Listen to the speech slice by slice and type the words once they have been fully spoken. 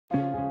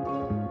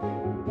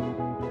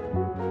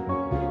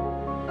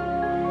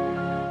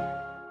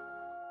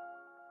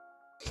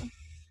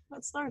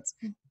let's start.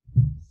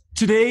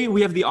 Today,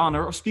 we have the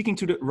honor of speaking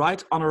to the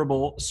Right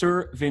Honourable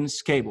Sir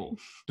Vince Cable,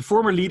 the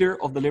former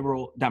leader of the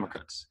Liberal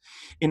Democrats.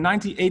 In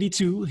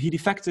 1982, he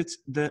defected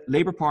the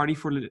Labour Party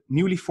for the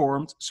newly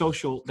formed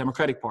Social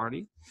Democratic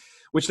Party,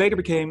 which later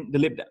became the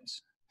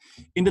LibDems.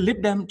 In the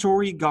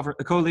Lib-Dem-Tory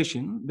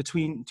coalition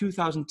between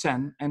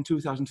 2010 and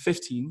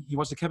 2015, he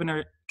was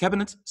the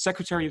Cabinet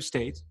Secretary of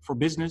State for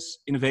Business,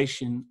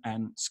 Innovation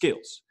and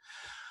Skills.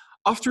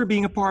 After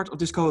being a part of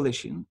this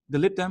coalition, the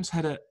LibDems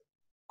had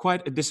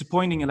quite a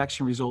disappointing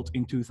election result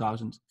in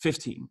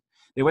 2015.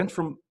 They went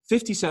from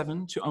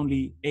 57 to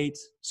only 8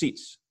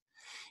 seats.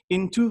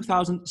 In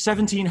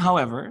 2017,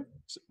 however,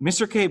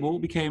 Mr. Cable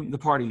became the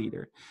party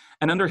leader.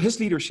 And under his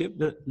leadership,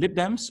 the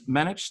LibDems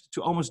managed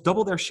to almost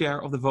double their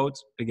share of the vote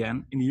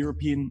again in the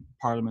European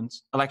Parliament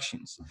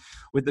elections,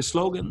 with the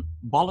slogan,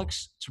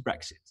 "Bollocks to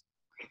Brexit."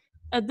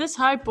 At this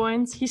high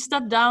point, he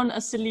stepped down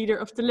as the leader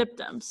of the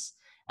LibDems.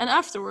 And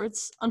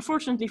afterwards,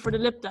 unfortunately for the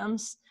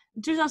LibDems,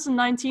 the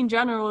 2019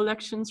 general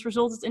elections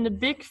resulted in a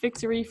big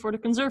victory for the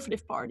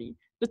Conservative Party,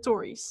 the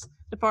Tories,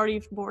 the party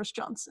of Boris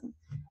Johnson.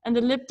 And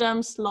the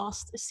LibDems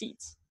lost a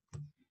seat.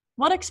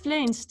 What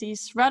explains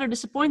these rather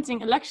disappointing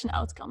election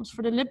outcomes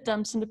for the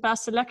LibDems in the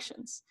past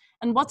elections?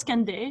 And what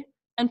can they,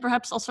 and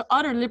perhaps also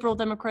other liberal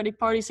democratic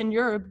parties in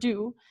Europe,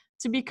 do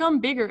to become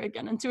bigger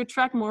again and to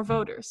attract more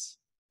voters?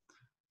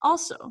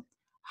 Also,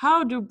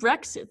 how do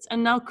Brexit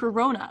and now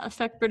Corona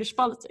affect British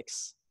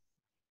politics?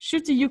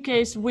 Should the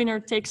UK's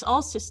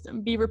winner-takes-all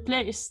system be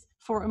replaced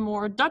for a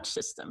more Dutch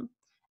system?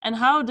 And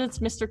how did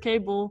Mr.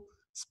 Cable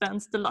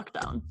spend the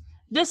lockdown?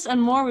 This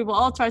and more we will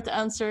all try to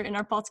answer in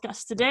our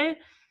podcast today.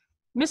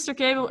 Mr.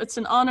 Cable, it's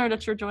an honor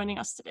that you're joining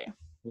us today.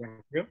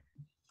 Thank you.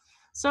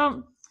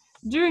 So,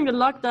 during the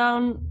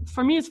lockdown,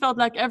 for me, it felt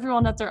like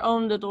everyone had their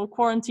own little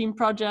quarantine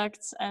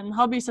projects and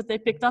hobbies that they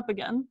picked up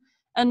again.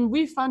 And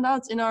we found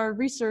out in our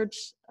research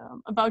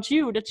about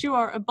you that you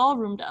are a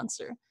ballroom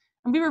dancer.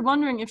 And we were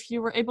wondering if you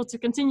were able to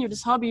continue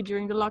this hobby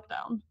during the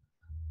lockdown.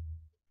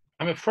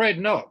 I'm afraid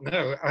not.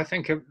 No, I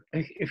think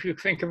if you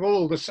think of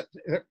all the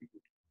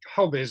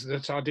hobbies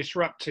that are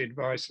disrupted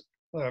by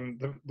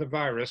the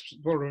virus,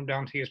 ballroom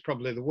dancing is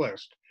probably the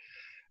worst.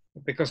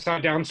 Because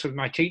I dance with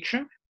my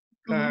teacher,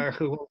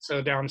 who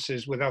also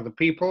dances with other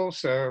people.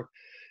 So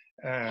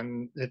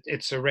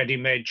it's a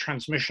ready-made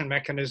transmission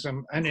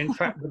mechanism. And in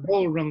fact, the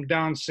ballroom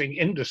dancing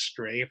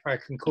industry, if I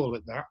can call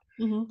it that,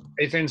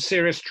 is in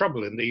serious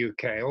trouble in the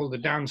UK. All the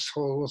dance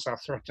halls are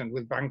threatened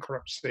with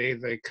bankruptcy.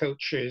 The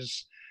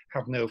coaches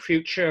have no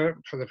future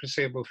for the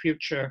foreseeable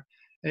future.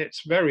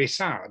 It's very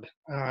sad.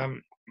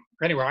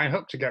 Anyway, I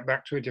hope to get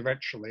back to it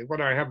eventually.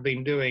 What I have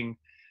been doing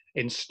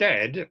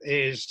instead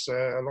is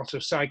a lot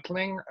of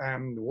cycling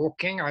and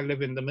walking. I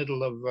live in the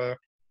middle of,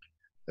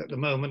 at the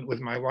moment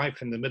with my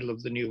wife, in the middle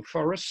of the New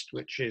Forest,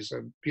 which is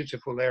a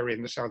beautiful area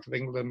in the south of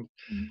England,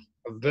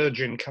 of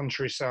virgin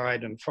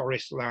countryside and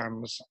forest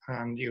lands,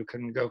 and you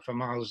can go for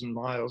miles and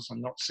miles and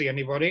not see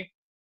anybody.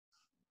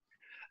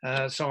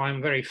 So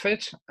I'm very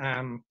fit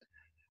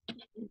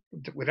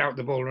without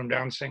the ballroom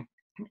dancing.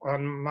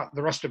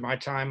 The rest of my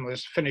time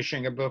was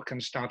finishing a book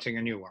and starting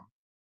a new one.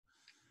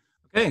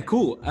 Okay,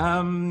 cool.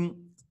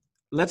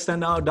 Let's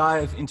then now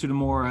dive into the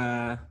more,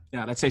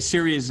 let's say,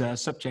 serious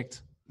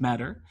subject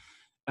matter.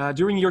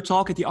 During your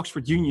talk at the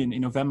Oxford Union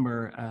in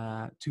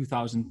November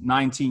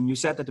 2019, you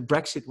said that the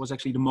Brexit was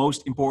actually the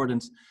most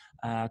important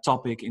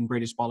topic in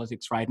British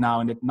politics right now,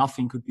 and that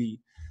nothing could be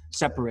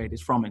separated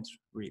from it,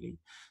 really.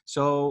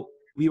 So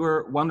we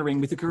were wondering,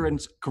 with the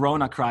current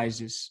Corona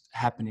crisis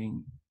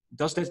happening,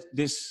 does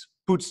this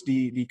put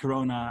the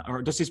Corona,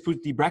 or does this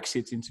put the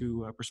Brexit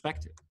into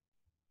perspective?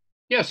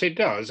 Yes, it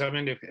does. I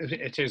mean,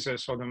 it is a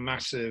sort of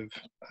massive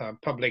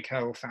public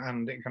health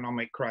and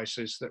economic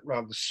crisis that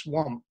rather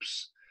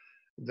swamps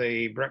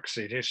the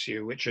Brexit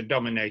issue, which had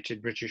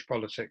dominated British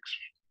politics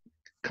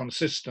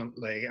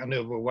consistently and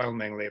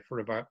overwhelmingly for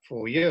about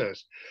 4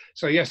 years.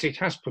 So yes, it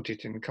has put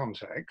it in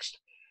context.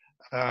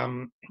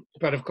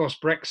 But of course,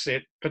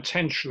 Brexit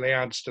potentially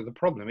adds to the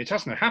problem. It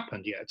hasn't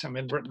happened yet. I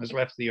mean, Britain has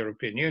left the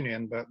European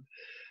Union, but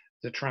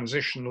the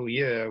transitional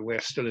year, we're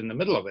still in the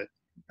middle of it.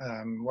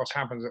 What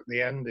happens at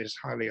the end is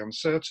highly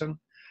uncertain.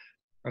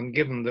 And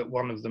given that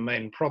one of the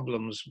main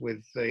problems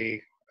with the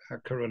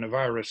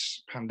coronavirus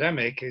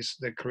pandemic is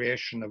the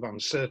creation of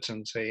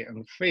uncertainty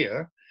and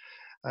fear,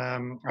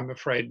 I'm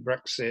afraid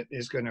Brexit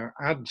is going to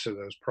add to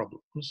those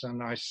problems.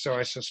 And so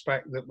I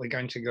suspect that we're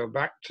going to go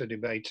back to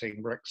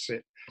debating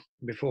Brexit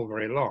before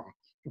very long.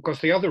 Of course,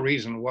 the other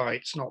reason why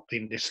it's not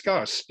been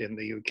discussed in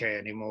the UK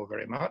anymore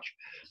very much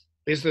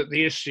is that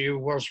the issue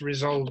was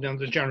resolved in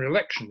the general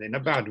election in a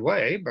bad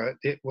way, but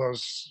it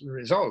was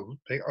resolved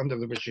under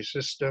the British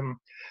system.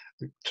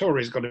 The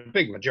Tories got a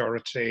big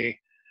majority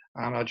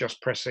and are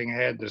just pressing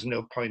ahead. There's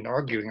no point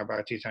arguing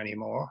about it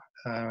anymore.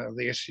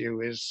 The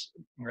issue is,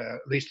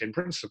 at least in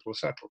principle,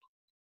 settled.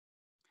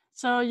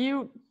 So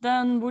you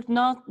then would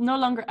no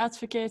longer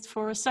advocate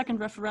for a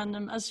second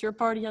referendum as your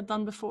party had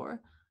done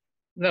before?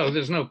 No,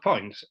 there's no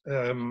point.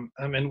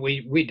 I mean,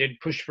 we did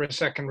push for a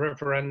second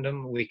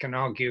referendum. We can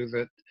argue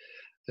that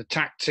the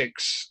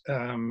tactics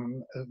at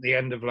the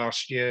end of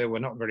last year were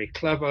not very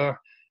clever,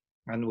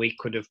 and we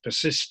could have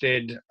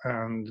persisted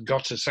and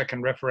got a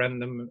second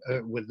referendum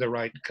with the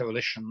right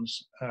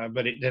coalitions,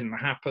 but it didn't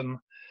happen.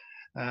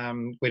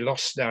 We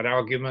lost that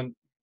argument.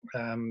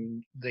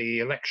 The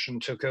election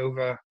took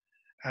over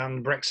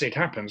and Brexit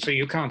happened. So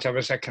you can't have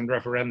a second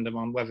referendum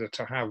on whether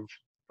to have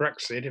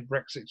Brexit if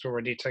Brexit's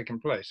already taken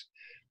place.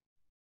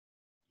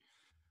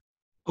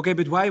 Okay,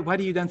 but why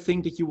do you then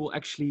think that you will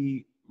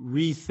actually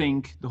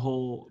rethink the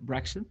whole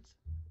Brexit?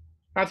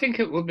 I think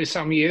it will be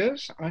some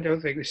years. I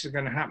don't think this is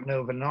going to happen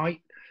overnight.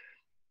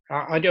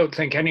 I don't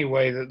think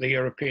anyway that the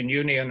European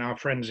Union, our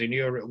friends in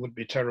Europe, would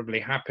be terribly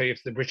happy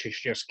if the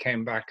British just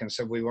came back and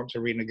said, we want to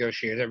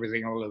renegotiate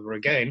everything all over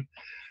again.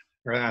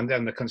 And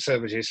then the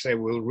Conservatives say,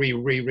 we'll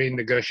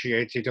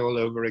renegotiate it all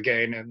over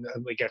again, and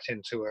we get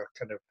into a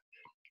kind of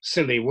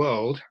silly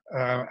world.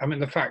 I mean,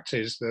 the fact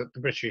is that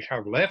the British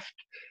have left,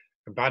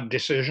 a bad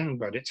decision,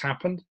 but it's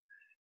happened.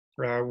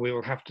 We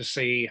will have to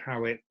see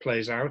how it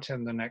plays out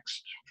in the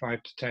next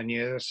 5 to 10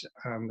 years.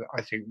 And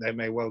I think there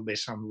may well be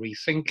some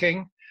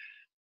rethinking.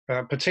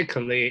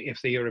 Particularly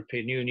if the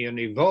European Union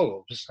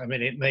evolves. I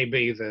mean, it may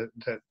be that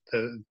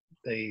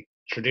the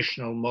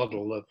traditional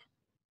model of,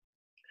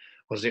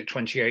 was it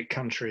 28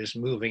 countries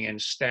moving in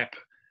step,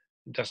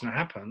 doesn't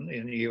happen.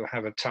 You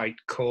have a tight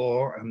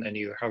core, and then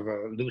you have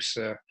a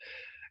looser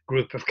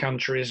group of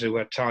countries who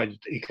are tied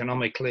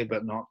economically,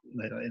 but not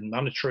in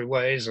monetary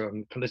ways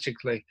and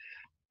politically.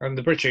 And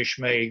the British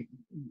may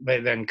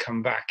then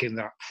come back in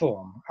that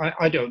form.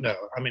 I don't know.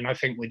 I mean, I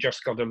think we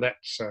just got to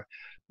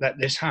let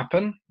this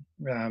happen.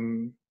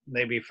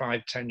 Maybe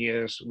 5, 10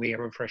 years, we have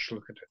a fresh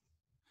look at it.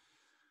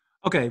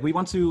 Okay, we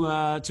want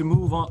to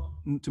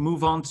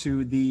move on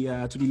to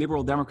the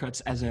Liberal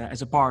Democrats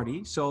as a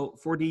party. So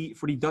for the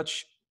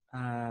Dutch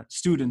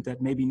student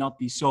that maybe not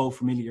be so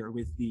familiar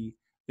with the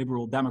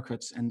Liberal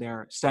Democrats and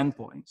their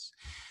standpoints,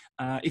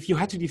 if you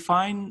had to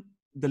define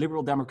the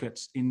Liberal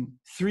Democrats in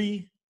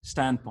 3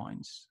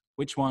 standpoints,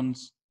 which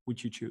ones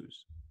would you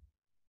choose?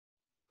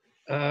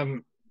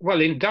 Well,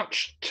 in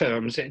Dutch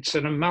terms, it's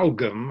an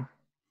amalgam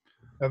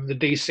of the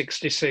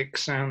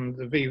D66 and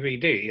the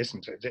VVD,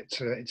 isn't it?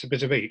 It's a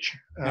bit of each.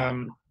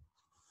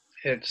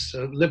 It's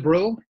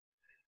liberal,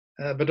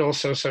 but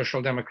also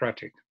social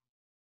democratic.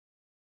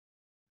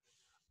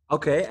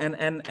 Okay,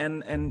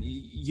 and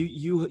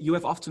you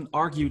have often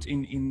argued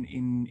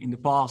in the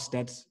past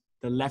that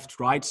the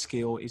left-right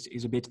scale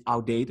is a bit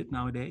outdated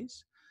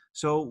nowadays.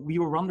 So we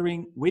were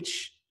wondering,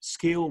 which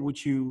scale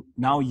would you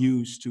now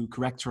use to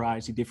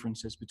characterize the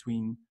differences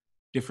between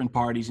different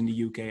parties in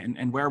the UK,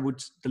 and where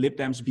would the Lib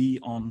Dems be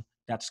on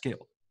that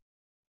scale?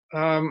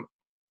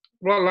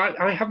 Well,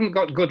 I haven't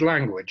got good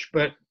language,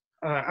 but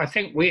I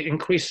think we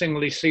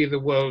increasingly see the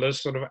world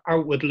as sort of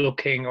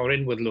outward-looking or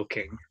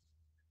inward-looking.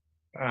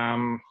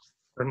 And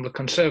the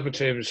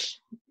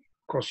Conservatives,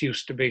 of course,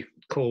 used to be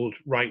called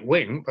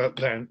right-wing, but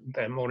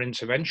they're more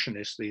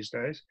interventionist these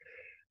days.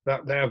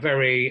 But they're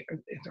very,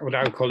 what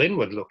I would call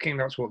inward-looking.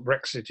 That's what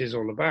Brexit is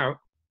all about.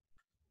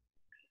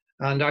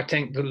 And I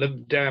think the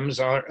Lib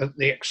Dems are at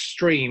the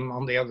extreme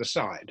on the other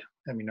side.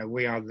 I mean,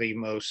 we are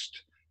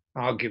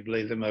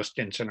arguably the most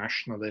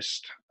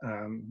internationalist,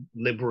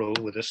 liberal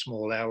with a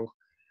small L.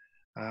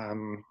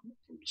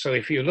 So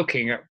if you're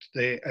looking at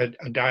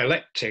a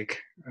dialectic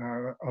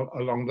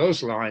along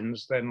those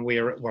lines, then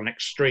we're at one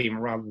extreme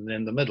rather than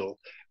in the middle,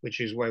 which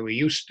is where we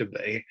used to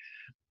be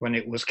when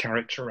it was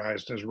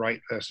characterized as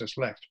right versus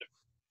left.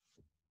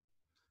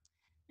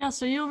 Yeah,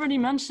 so you already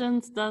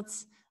mentioned that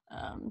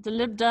the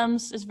Lib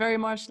Dems is very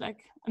much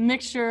like a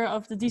mixture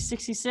of the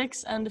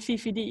D66 and the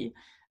VVD.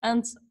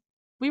 And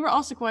we were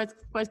also quite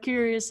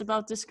curious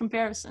about this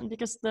comparison,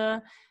 because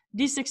the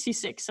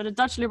D66, so the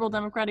Dutch Liberal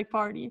Democratic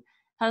Party,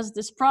 has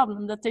this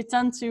problem that they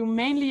tend to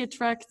mainly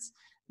attract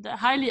the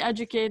highly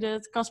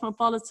educated,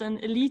 cosmopolitan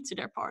elite to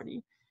their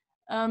party.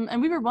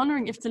 And we were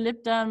wondering if the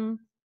Lib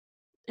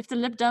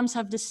Dems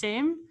have the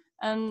same,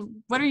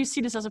 and whether you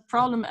see this as a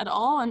problem at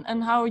all,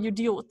 and how you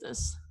deal with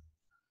this.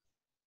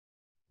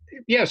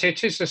 Yes,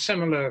 it is a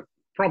similar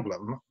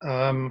problem.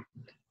 I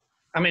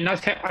mean, I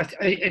think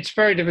it's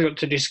very difficult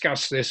to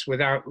discuss this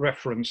without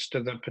reference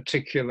to the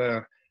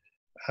particular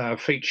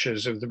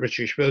features of the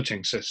British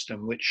voting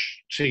system,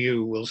 which to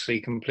you will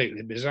see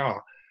completely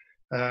bizarre,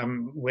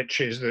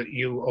 which is that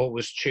you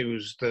always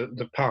choose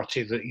the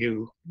party that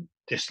you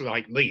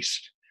dislike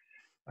least.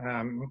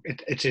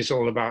 It is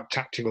all about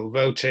tactical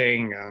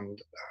voting and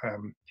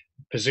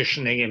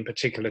positioning in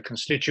particular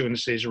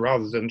constituencies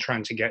rather than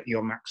trying to get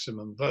your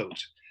maximum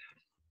vote.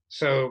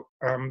 So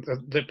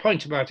the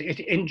point about it,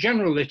 in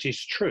general, it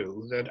is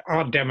true that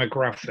our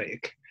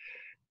demographic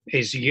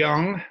is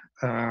young,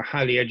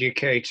 highly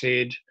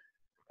educated,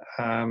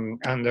 and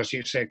as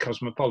you say,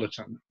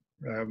 cosmopolitan.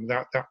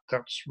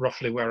 That's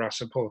roughly where our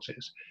support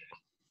is.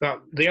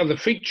 But the other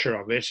feature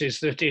of it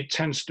is that it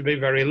tends to be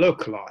very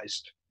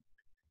localized.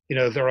 You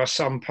know, there are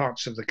some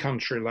parts of the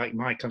country, like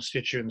my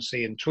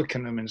constituency in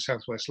Twickenham in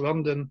southwest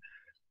London,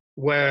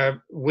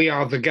 where we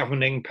are the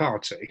governing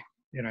party.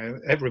 You know,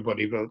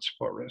 everybody votes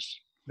for us.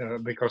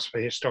 because for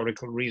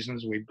historical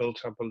reasons we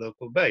built up a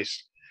local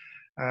base.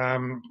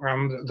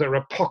 And there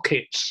are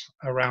pockets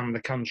around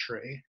the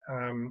country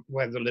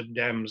where the Lib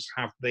Dems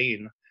have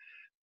been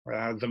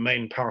the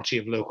main party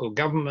of local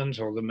government,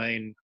 or the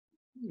main,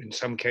 in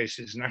some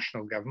cases,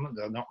 national government.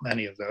 There are not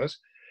many of those.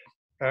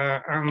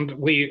 And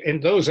in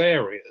those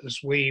areas,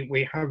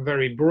 we have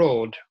very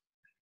broad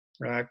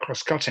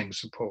cross-cutting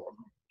support.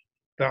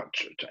 But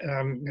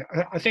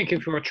I think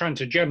if we are trying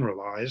to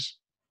generalize,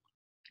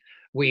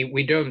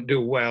 we don't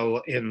do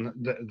well in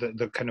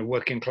the kind of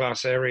working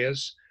class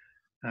areas.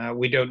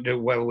 We don't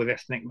do well with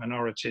ethnic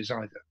minorities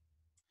either.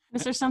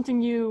 Is there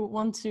something you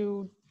want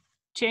to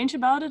change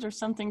about it, or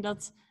something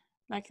that's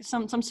like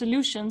some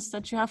solutions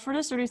that you have for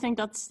this, or do you think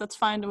that's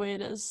fine the way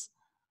it is?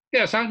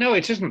 Yes, I know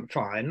it isn't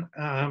fine,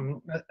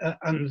 and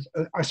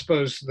I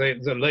suppose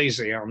the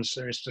lazy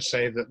answer is to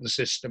say that the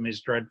system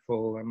is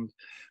dreadful, and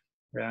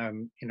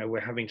we're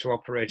having to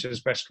operate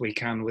as best we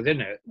can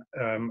within it,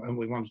 and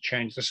we want to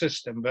change the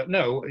system. But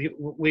no,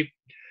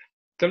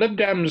 the Lib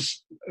Dems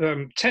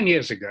 10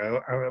 years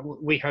ago,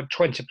 we had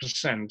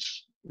 20%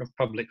 of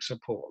public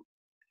support,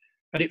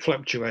 and it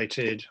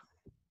fluctuated.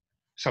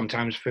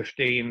 Sometimes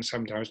 15,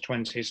 sometimes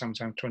 20,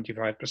 sometimes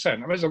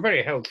 25%. It was a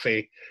very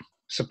healthy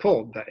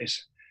support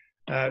base.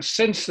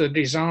 Since the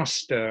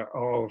disaster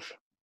of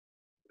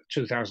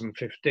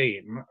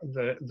 2015,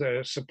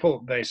 the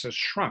support base has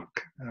shrunk.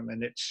 I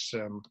mean, it's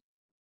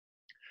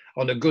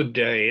on a good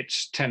day,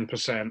 it's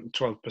 10%,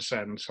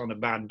 12%. On a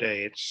bad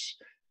day, it's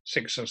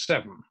 6 or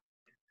 7.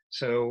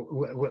 So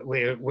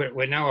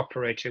we're now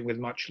operating with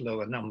much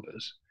lower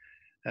numbers.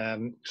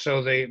 So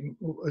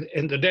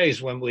in the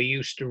days when we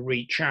used to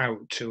reach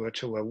out to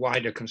a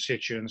wider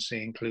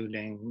constituency,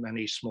 including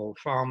many small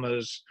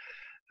farmers,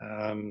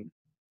 a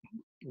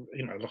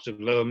lot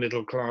of lower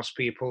middle class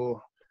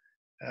people,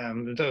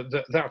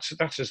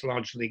 that has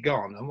largely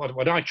gone. And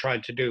what I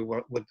tried to do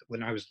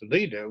when I was the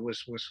leader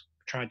was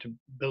try to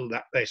build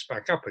that base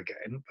back up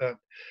again.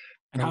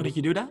 And how did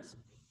you do that?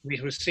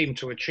 We seemed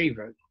to achieve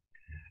it.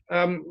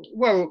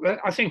 Well,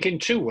 I think in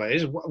two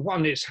ways.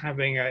 One is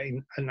having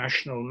a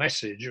national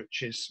message,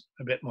 which is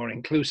a bit more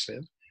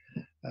inclusive.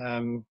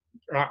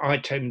 I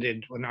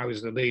tended, when I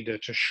was the leader,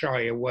 to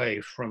shy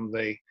away from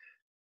the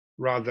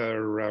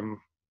rather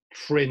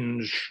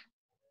fringe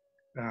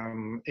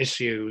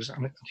issues. I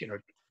mean,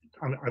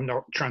 I'm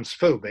not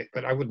transphobic,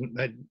 but I wouldn't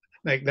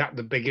make that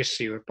the big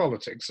issue of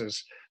politics,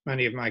 as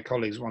many of my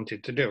colleagues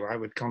wanted to do. I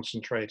would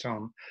concentrate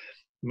on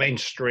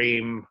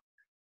mainstream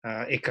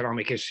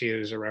economic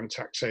issues around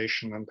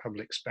taxation and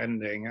public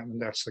spending,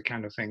 and that's the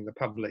kind of thing the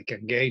public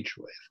engage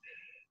with.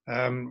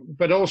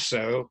 But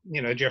also,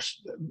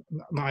 just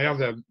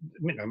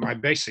my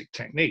basic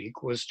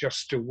technique was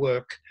just to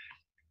work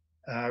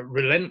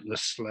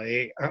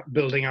relentlessly at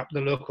building up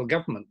the local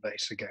government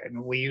base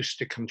again. We used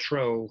to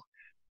control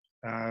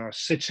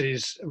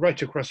cities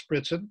right across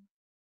Britain.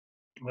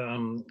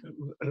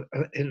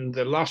 In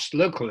the last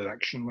local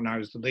election, when I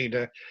was the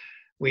leader,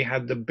 we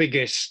had the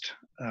biggest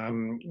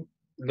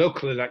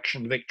local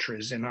election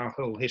victories in our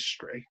whole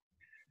history.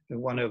 We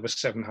won over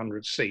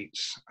 700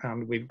 seats,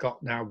 and we've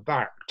got now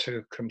back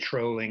to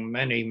controlling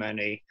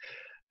many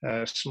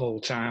small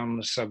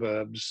towns,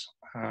 suburbs,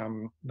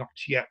 not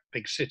yet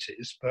big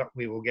cities, but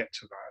we will get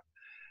to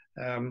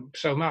that.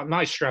 So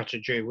my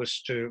strategy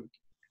was to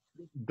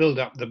build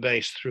up the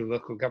base through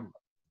local government.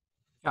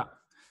 Yeah.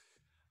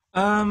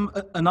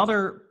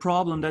 Another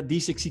problem that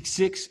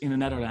D66 in the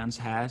Netherlands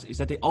has is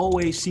that they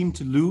always seem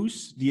to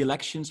lose the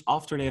elections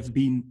after they have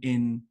been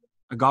in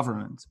a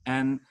government.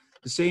 And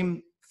the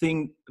same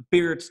thing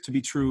appeared to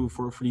be true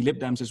for the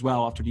LibDems as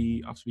well after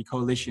the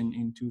coalition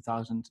in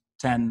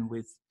 2010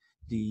 with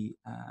the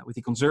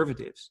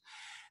Conservatives.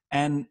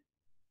 And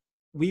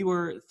we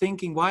were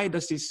thinking, why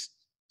does this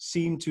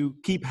seem to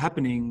keep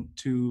happening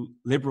to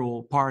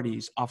liberal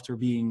parties after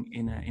being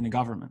in a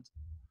government?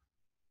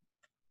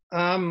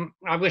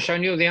 I wish I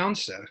knew the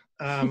answer.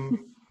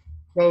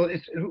 Well,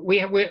 we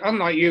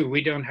unlike you,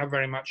 we don't have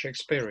very much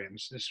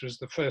experience. This was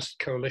the first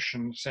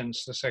coalition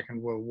since the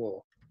Second World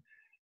War.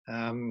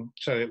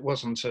 So it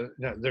wasn't,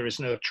 there is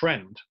no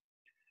trend.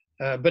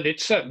 But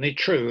it's certainly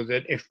true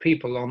that if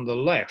people on the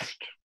left,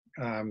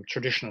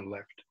 traditional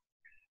left,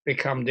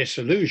 become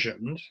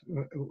disillusioned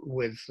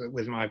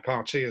with my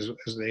party, as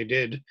they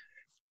did,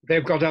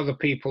 they've got other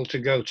people to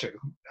go to.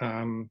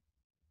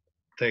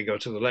 They go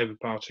to the Labour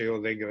Party or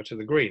they go to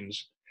the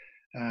Greens.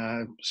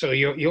 So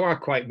you are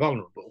quite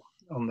vulnerable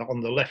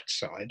on the left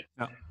side.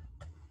 Yeah.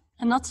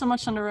 And not so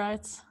much on the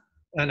right.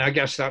 And I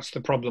guess that's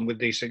the problem with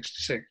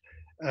D66.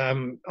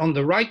 On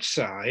the right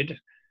side,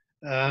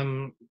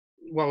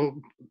 well,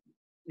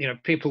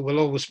 people will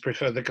always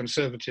prefer the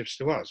Conservatives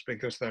to us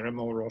because they're a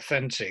more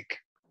authentic,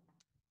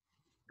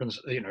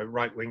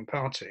 right-wing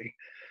party.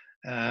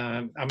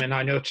 I mean,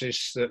 I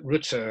noticed that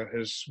Rutte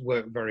has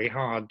worked very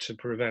hard to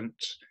prevent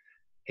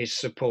his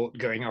support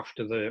going off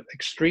to the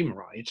extreme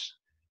right.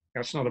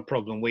 That's not a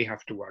problem we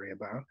have to worry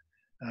about.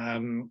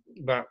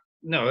 But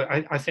no,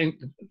 I think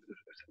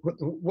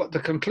what the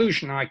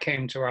conclusion I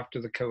came to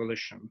after the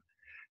coalition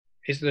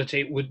is that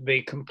it would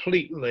be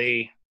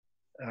completely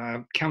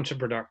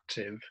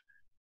counterproductive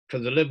for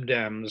the Lib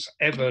Dems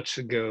ever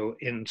to go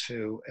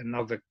into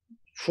another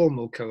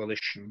formal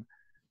coalition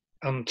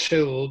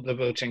until the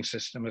voting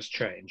system has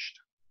changed,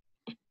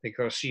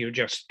 because you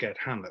just get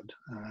hammered.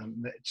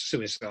 It's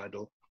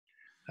suicidal.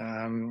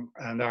 And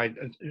I,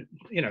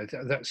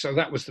 so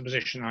that was the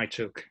position I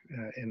took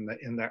in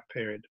that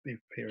period.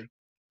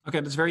 Okay,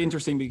 that's very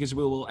interesting, because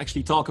we will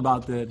actually talk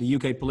about the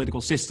UK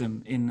political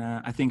system in,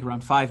 I think,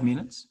 around 5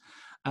 minutes.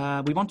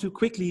 We want to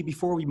quickly,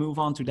 before we move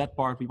on to that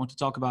part, we want to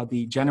talk about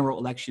the general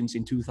elections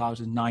in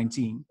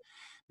 2019.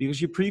 Because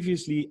you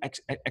previously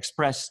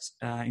expressed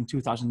in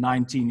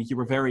 2019 that you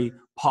were very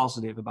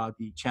positive about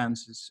the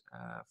chances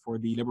for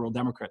the Liberal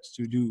Democrats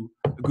to do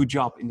a good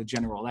job in the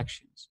general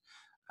elections.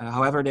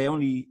 However, they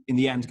only, in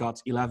the end, got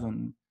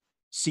 11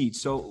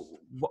 seats. So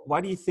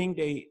why do you think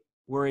they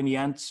were, in the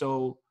end,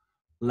 so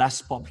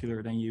less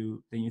popular than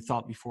you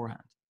thought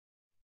beforehand?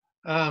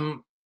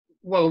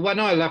 Well, when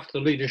I left the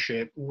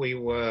leadership, we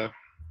were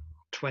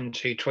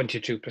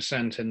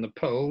 22% in the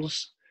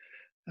polls.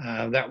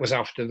 That was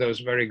after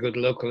those very good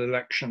local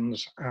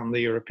elections and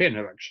the European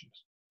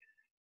elections.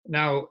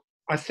 Now,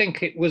 I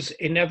think it was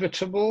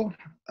inevitable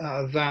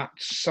that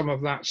some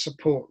of that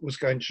support was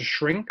going to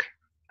shrink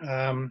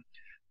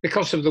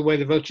because of the way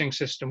the voting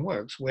system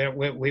works, where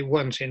we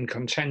weren't in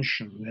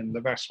contention in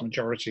the vast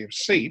majority of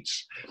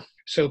seats,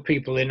 so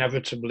people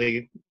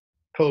inevitably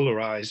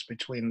polarized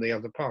between the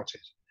other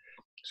parties.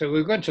 So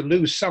we were going to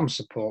lose some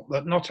support,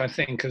 but not, I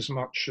think, as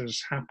much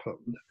as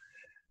happened.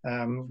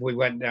 We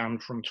went down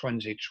from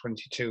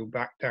 2022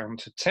 back down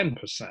to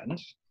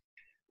 10%,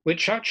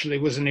 which actually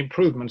was an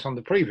improvement on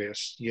the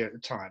previous year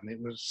time. It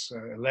was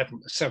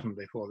 7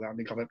 before that,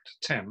 we got up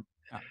to 10.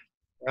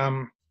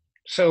 Yeah.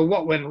 So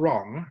what went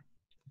wrong?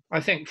 I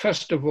think,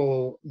 first of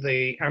all,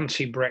 the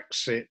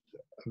anti-Brexit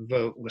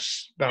vote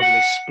was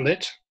badly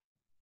split.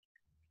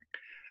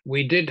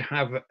 We did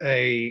have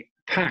a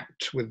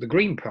pact with the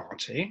Green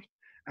Party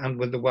and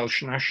with the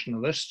Welsh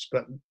nationalists,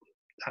 but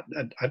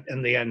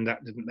in the end,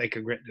 that didn't make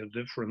a great deal of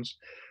difference.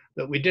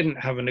 But we didn't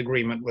have an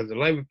agreement with the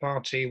Labour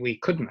Party. We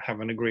couldn't have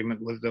an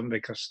agreement with them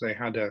because they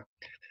had a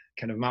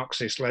kind of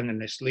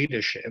Marxist-Leninist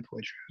leadership,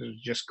 which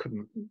just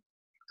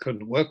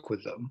couldn't work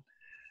with them.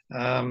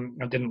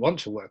 I didn't want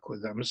to work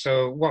with them.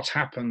 So what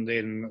happened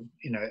in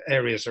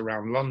areas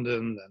around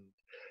London and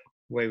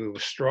where we were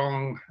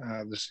strong,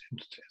 the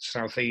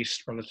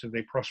southeast,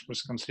 relatively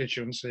prosperous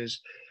constituencies,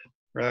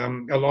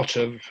 a lot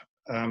of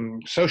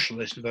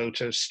socialist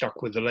voters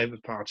stuck with the Labour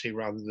Party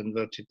rather than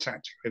voted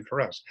tactically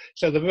for us.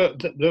 So the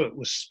vote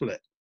was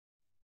split.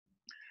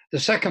 The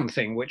second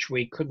thing, which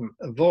we couldn't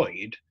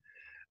avoid,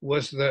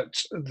 was that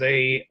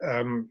the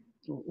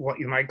what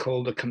you might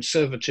call the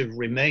conservative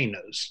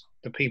remainers,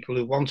 the people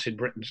who wanted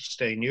Britain to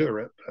stay in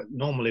Europe,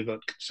 normally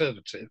vote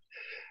Conservative.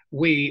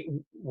 We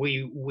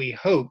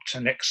hoped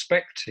and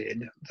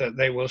expected that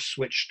they will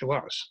switch to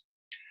us,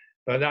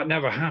 but that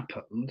never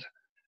happened.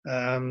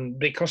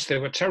 Because they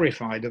were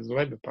terrified of the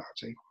Labour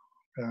Party.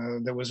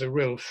 There was a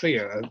real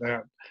fear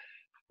that,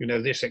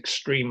 this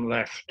extreme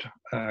left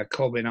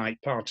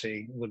Corbynite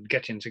party would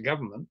get into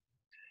government.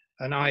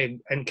 And I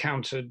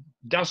encountered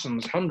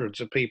dozens, hundreds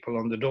of people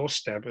on the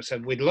doorstep who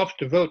said, we'd love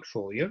to vote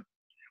for you.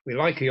 We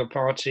like your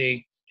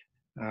party.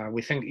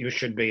 We think you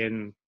should be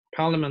in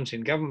parliament,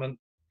 in government,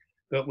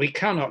 but we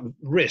cannot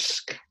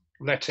risk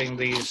letting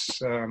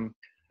these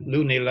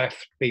loony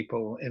left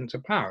people into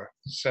power.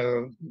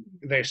 So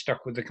they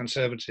stuck with the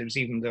Conservatives,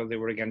 even though they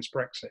were against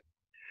Brexit.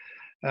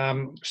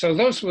 So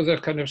those were the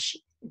kind of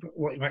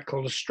what you might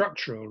call the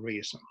structural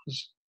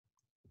reasons.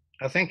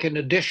 I think in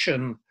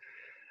addition,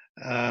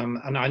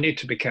 and I need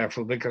to be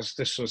careful because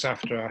this was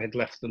after I had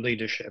left the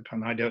leadership,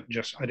 and I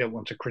don't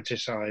want to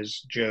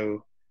criticize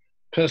Joe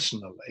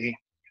personally,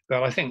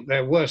 but I think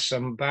there were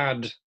some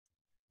bad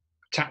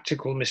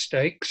tactical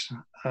mistakes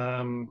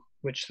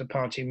which the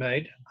party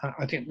made.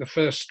 I think the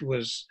first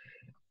was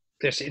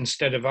this: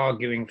 instead of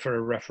arguing for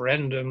a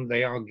referendum,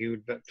 they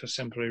argued that for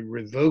simply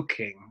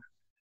revoking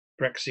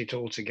Brexit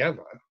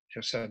altogether,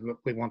 just said, look,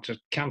 we want to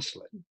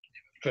cancel it.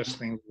 First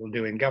thing we'll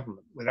do in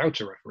government without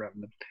a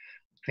referendum.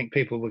 I think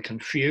people were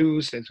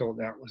confused. They thought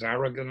that was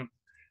arrogant.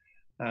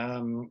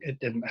 It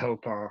didn't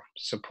help our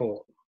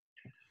support.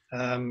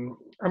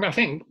 I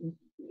think,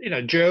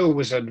 Jo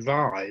was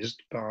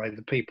advised by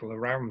the people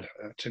around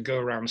her to go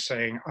around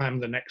saying, I'm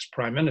the next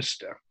prime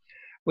minister,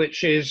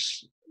 which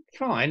is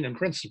fine in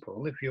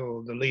principle. If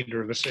you're the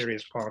leader of a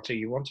serious party,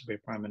 you want to be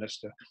prime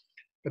minister.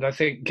 But I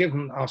think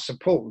given our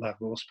support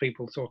levels,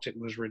 people thought it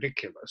was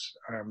ridiculous.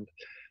 And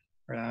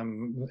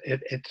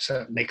it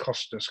certainly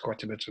cost us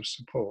quite a bit of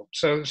support.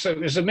 So it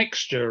was a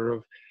mixture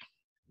of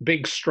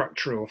big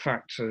structural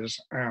factors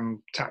and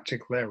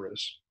tactical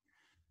errors.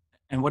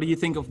 And what do you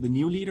think of the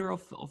new leader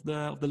of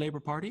the Labour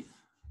Party?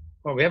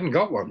 Well, we haven't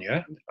got one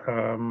yet.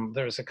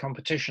 There is a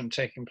competition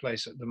taking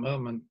place at the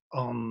moment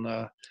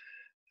on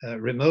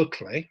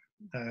remotely.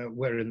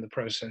 We're in the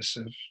process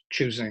of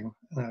choosing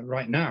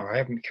right now. I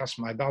haven't cast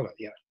my ballot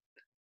yet.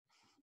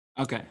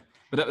 Okay.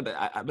 But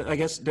I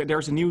guess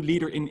there's a new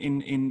leader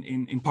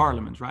in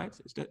Parliament, right?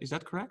 Is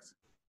that correct?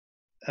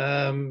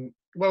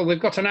 Well, we've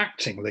got an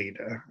acting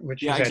leader,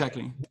 which is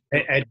exactly.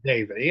 Ed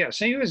Davey. Yes,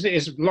 he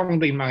has long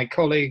been my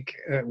colleague.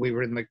 We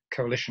were in the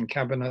coalition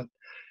cabinet.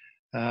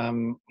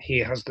 He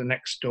has the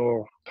next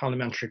door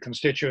parliamentary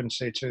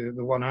constituency to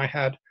the one I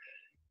had.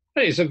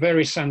 He's a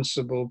very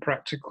sensible,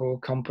 practical,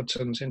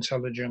 competent,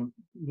 intelligent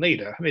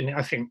leader. I mean,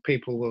 I think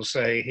people will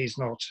say he's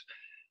not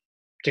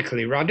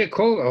particularly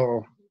radical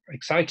or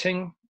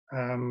exciting,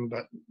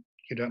 but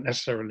you don't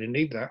necessarily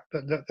need that.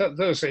 But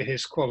those are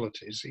his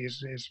qualities.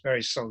 He's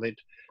very solid,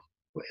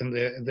 in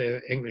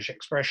the English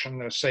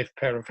expression, a safe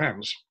pair of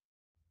hands.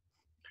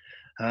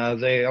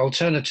 The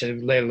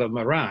alternative, Leila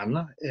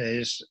Moran,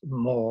 is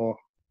more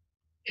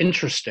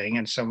interesting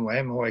in some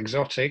way, more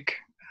exotic.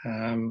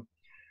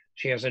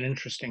 She has an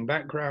interesting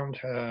background.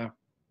 Her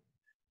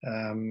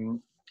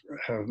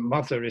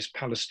mother is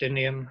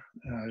Palestinian.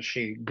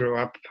 She grew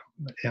up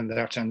in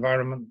that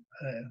environment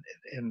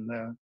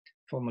in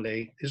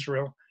formerly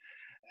Israel,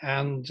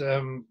 and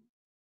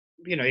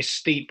is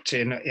steeped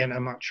in a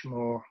much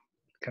more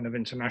kind of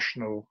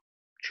international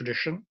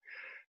tradition.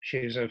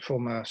 She's a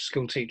former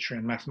school teacher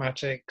in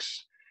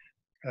mathematics.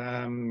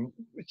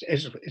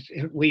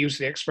 We use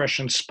the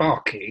expression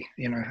sparky,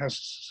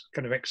 has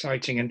kind of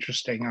exciting,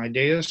 interesting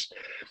ideas.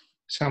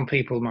 Some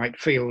people might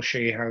feel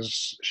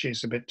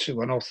she's a bit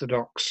too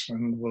unorthodox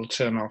and will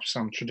turn off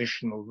some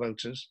traditional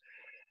voters.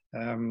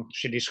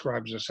 She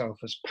describes herself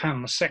as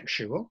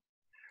pansexual.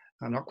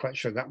 I'm not quite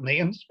sure what that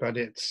means, but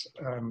it's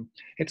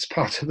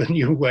part of the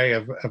new way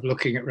of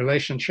looking at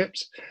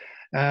relationships,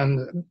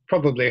 and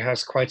probably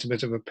has quite a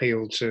bit of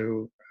appeal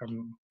to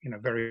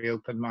very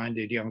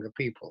open-minded younger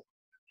people.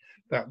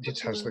 That it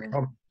has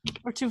the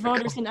or to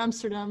voters in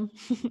Amsterdam.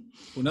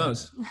 Who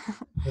knows?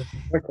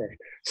 Okay,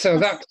 so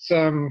that's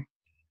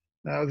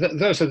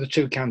those are the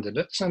two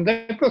candidates, and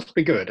they'll both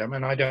be good. I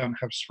mean, I don't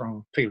have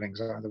strong feelings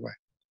either way.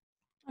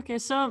 Okay,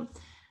 so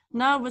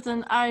now with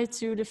an eye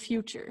to the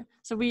future.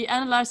 So we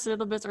analyzed a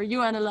little bit, or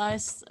you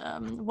analyzed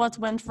what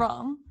went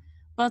wrong.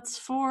 But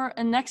for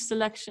a next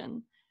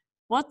election,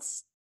 what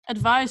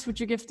advice would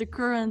you give the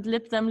current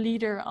LibDem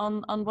leader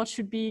on what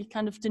should be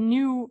kind of the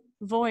new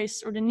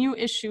voice or the new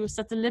issues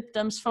that the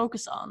LibDems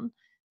focus on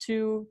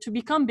to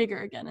become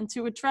bigger again and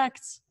to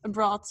attract a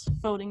broad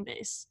voting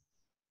base?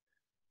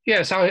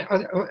 Yes,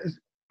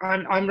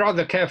 I'm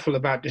rather careful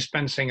about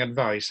dispensing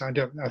advice. I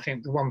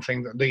think the one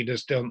thing that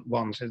leaders don't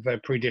want is their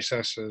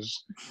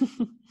predecessors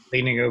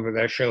leaning over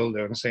their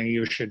shoulder and saying,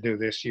 you should do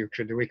this, you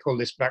should do. We call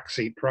this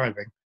backseat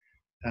driving.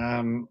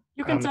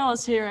 You can tell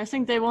us here. I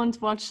think they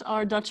won't watch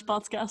our Dutch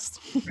podcast.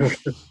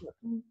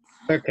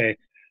 Okay.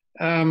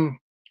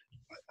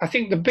 I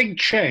think the big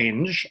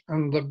change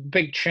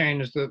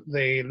that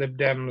the Lib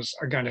Dems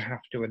are going to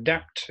have to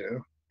adapt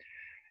to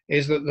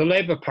is that the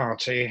Labour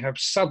Party have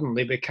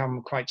suddenly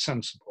become quite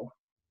sensible.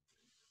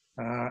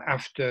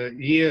 After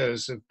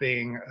years of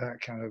being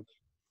kind of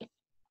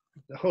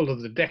the whole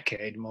of the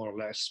decade, more or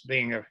less,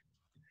 being a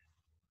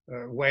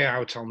way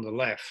out on the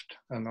left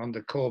and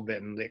under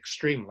Corbyn, the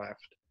extreme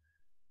left,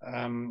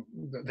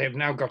 they've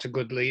now got a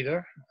good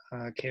leader,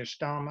 Keir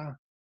Starmer,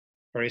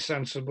 very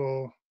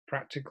sensible,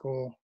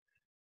 practical,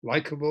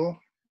 likable,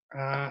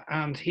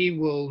 and he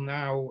will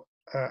now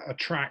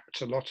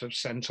attract a lot of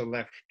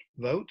centre-left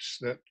votes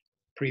that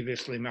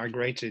previously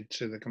migrated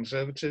to the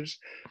Conservatives.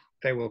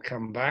 They will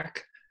come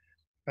back.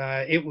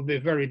 It will be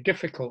very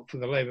difficult for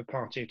the Labour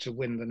Party to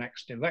win the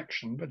next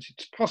election, but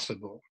it's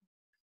possible.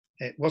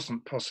 It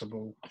wasn't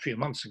possible a few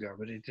months ago,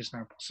 but it is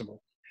now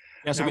possible.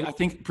 Yeah, so I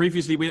think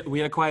previously we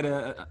had quite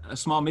a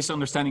small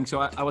misunderstanding.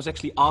 So I was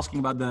actually asking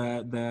about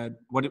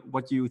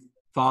what you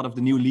thought of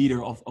the new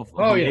leader of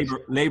the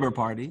Labour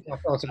Party. I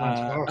thought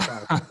about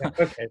that.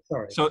 Okay,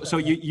 sorry. So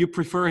you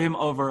prefer him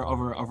over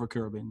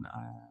Corbyn?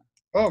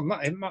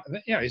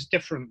 He's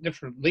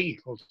different league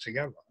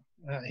altogether.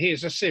 He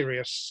is a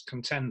serious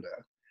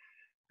contender,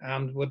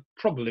 and would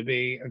probably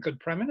be a good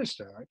prime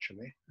minister,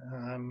 actually.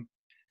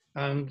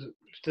 And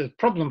the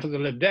problem for the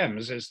Lib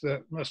Dems is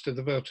that most of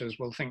the voters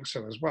will think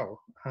so as well,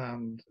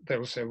 and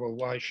they'll say, "Well,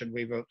 why should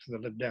we vote for the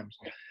Lib Dems?"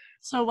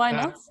 So why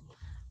not?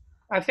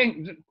 I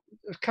think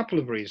a couple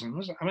of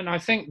reasons. I mean, I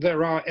think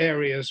there are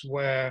areas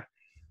where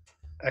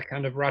a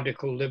kind of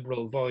radical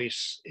liberal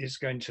voice is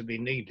going to be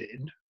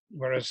needed,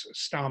 whereas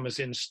Starmer's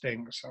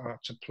instincts are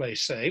to play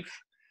safe.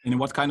 In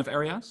what kind of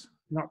areas?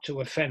 Not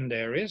to offend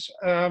areas.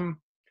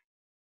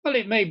 Well,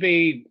 it may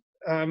be,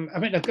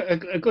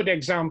 a good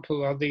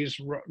example are these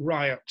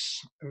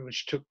riots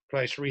which took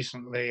place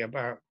recently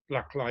about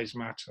Black Lives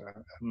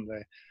Matter and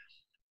the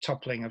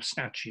toppling of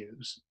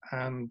statues.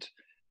 And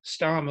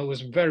Starmer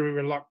was very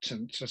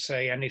reluctant to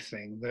say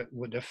anything that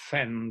would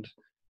offend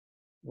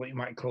what you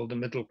might call the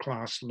middle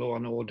class law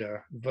and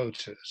order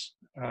voters.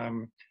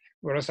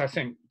 Whereas I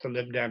think the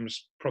Lib Dems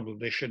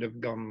probably should have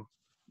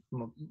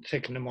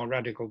taken a more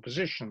radical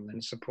position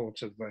in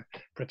support of the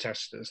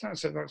protesters.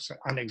 That's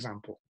an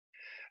example.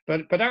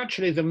 But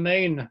actually the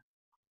main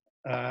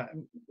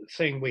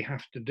thing we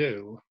have to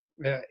do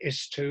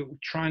is to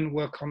try and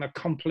work on a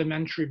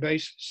complementary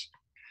basis,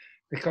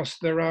 because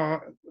there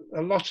are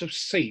a lot of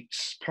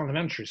seats,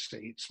 parliamentary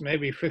seats,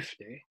 maybe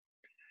 50,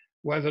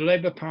 where the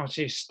Labour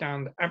Party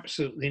stand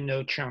absolutely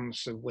no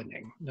chance of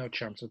winning, no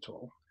chance at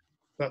all.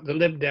 But the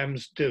Lib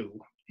Dems do,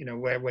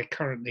 where we're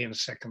currently in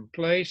second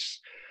place.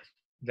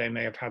 They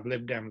may have had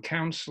Lib Dem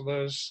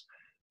councillors.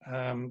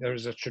 There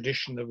is a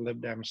tradition of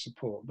Lib Dem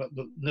support, but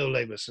no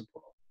Labour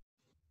support.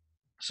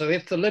 So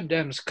if the Lib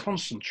Dems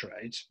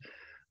concentrate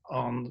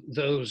on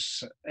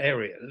those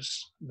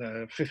areas,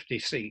 the 50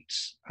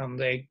 seats, and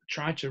they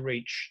try to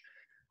reach,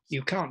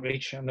 you can't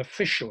reach an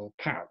official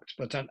pact,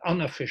 but an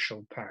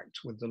unofficial pact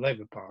with the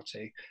Labour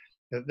Party,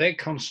 that they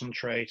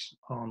concentrate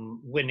on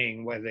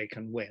winning where they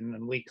can win,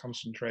 and we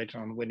concentrate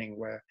on winning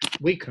where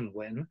we can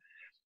win,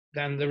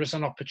 then there is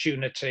an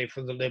opportunity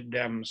for the Lib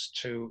Dems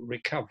to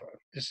recover.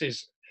 This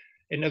is,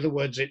 in other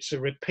words, it's a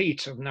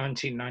repeat of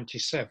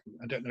 1997.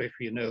 I don't know if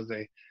you know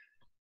the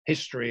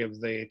history of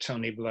the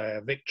Tony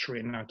Blair victory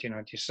in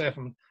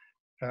 1997,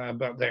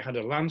 but they had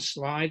a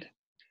landslide.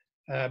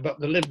 But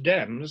the Lib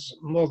Dems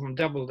more than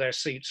doubled their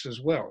seats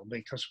as well,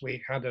 because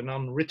we had an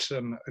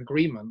unwritten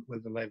agreement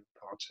with the Labour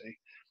Party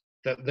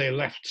that they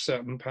left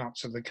certain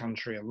parts of the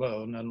country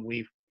alone, and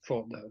we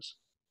fought those.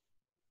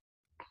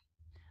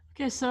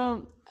 Okay,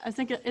 so I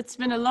think it's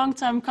been a long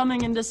time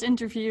coming in this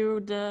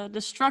interview,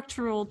 the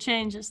structural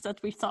changes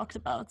that we've talked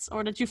about,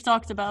 or that you've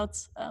talked about,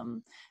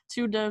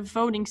 to the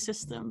voting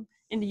system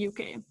in the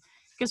UK.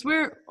 Because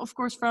we're, of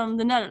course, from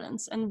the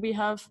Netherlands, and we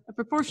have a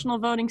proportional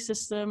voting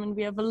system, and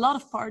we have a lot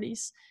of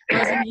parties.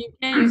 Whereas in the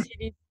UK, you see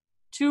these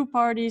two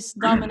parties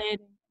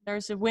dominating.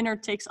 There's a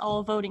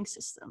winner-takes-all voting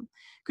system.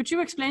 Could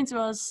you explain to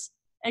us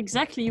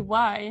exactly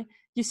why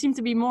you seem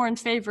to be more in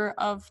favor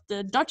of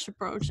the Dutch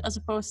approach as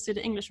opposed to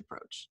the English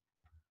approach?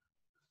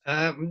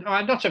 No,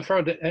 I'm not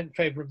in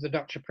favor of the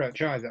Dutch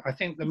approach either. I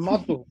think the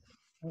model,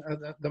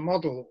 the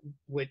model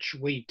which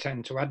we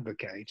tend to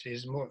advocate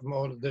is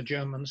more the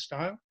German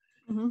style.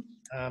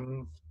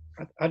 Mm-hmm.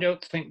 I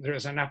don't think there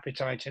is an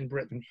appetite in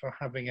Britain for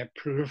having a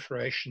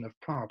proliferation of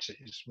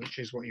parties, which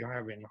is what you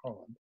have in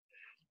Holland.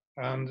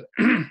 And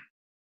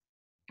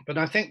but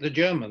I think the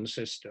German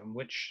system,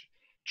 which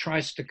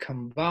tries to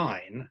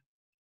combine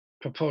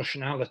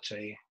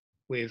proportionality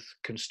with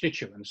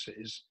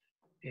constituencies,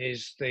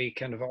 is the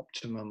kind of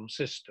optimum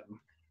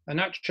system. And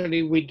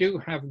actually, we do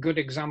have good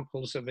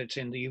examples of it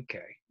in the UK,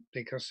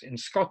 because in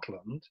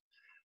Scotland,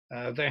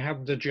 they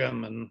have the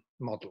German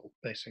model,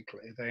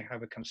 basically. They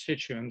have a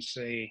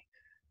constituency,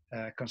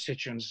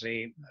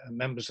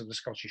 members of the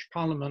Scottish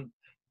Parliament,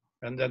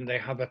 and then they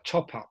have a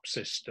top-up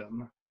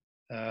system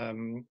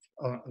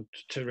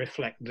to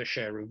reflect the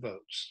share of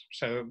votes.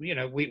 So,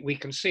 we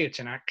can see it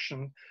in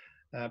action.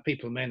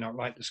 People may not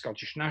like the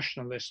Scottish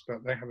nationalists,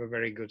 but they have a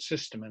very good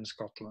system in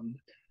Scotland.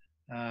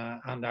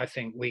 And I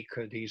think we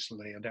could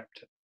easily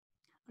adapt it.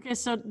 Okay,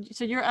 so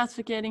you're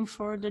advocating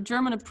for the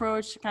German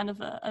approach, kind of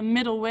a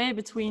middle way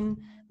between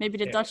maybe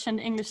the Dutch and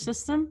the English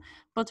system.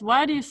 But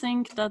why do you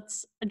think that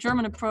a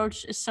German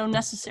approach is so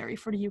necessary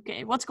for the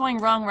UK? What's going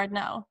wrong right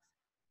now?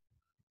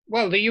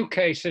 Well, the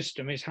UK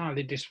system is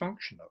highly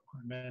dysfunctional.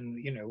 I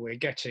mean, we're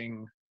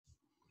getting,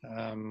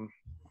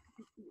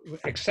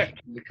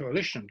 except the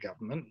coalition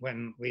government,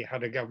 when we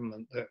had a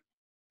government that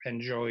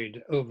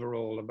enjoyed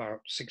overall about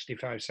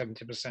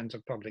 65–70%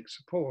 of public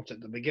support at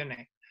the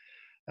beginning.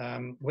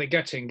 We're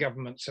getting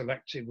governments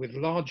elected with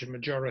large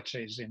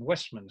majorities in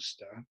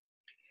Westminster,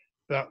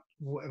 but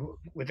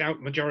without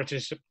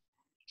majorities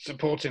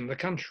supporting the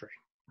country.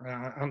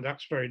 And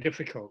that's very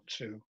difficult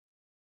to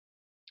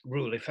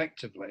rule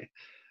effectively,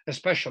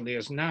 especially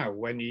as now,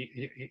 when the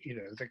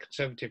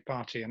Conservative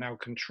Party are now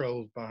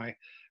controlled by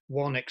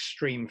one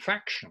extreme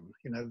faction,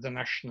 the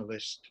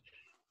nationalist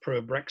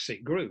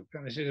pro-Brexit group.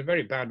 And this is a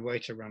very bad way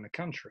to run a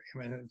country. I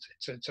mean,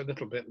 it's a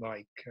little bit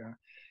like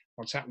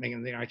what's happening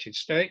in the United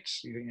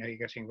States. You're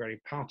getting very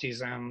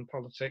partisan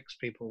politics.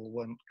 People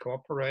won't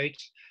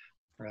cooperate.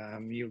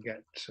 You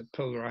get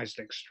polarized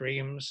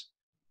extremes.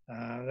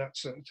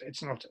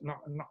 It's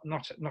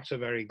not a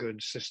very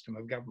good system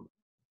of government.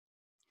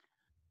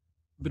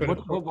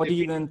 But what do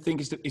you then think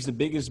is the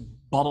biggest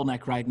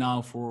bottleneck right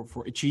now for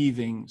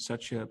achieving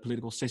such a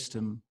political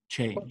system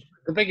change? Well,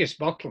 the biggest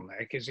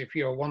bottleneck is if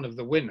you're one of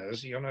the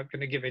winners, you're not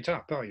going to give it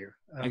up, are you?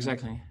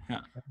 Exactly.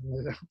 Yeah.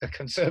 The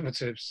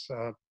Conservatives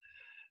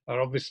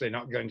are obviously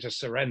not going to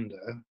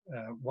surrender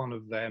one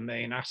of their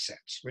main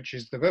assets, which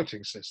is the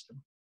voting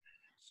system.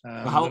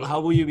 How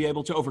will you be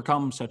able to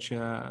overcome such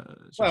a?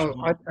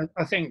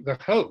 I think the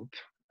hope,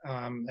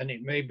 and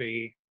it may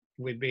be.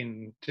 We've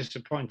been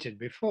disappointed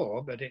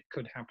before, but it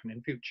could happen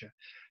in future,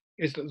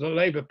 is that the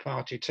Labour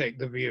Party take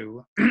the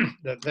view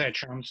that their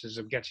chances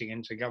of getting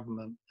into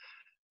government,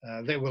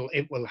 it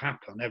will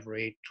happen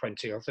every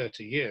 20 or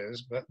 30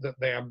 years, but that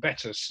they are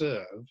better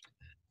served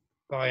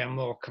by a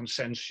more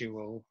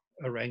consensual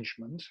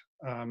arrangement.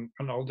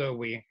 And although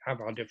we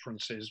have our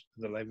differences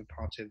with the Labour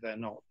Party, they're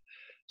not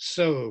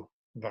so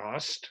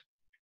vast.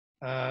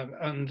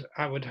 And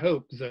I would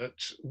hope that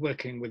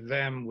working with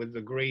them, with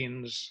the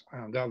Greens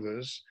and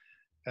others,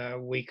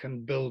 we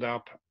can build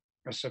up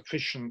a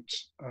sufficient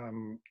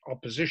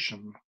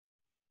opposition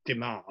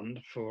demand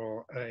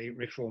for a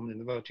reform in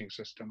the voting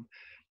system.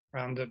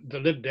 And the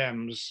Lib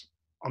Dems,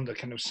 on the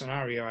kind of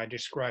scenario I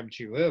described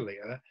to you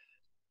earlier,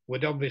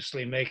 would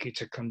obviously make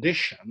it a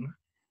condition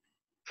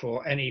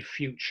for any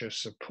future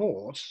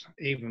support,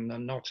 even though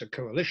not a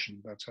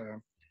coalition, but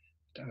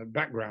a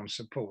background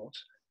support,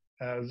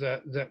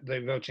 that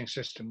the voting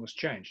system was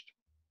changed.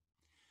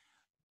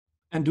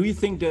 And do you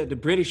think that the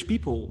British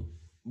people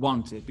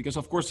want it? Because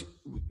of course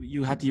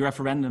you had the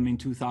referendum in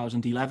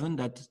 2011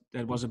 that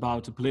was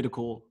about the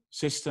political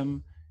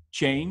system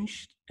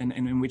change, and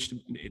in which the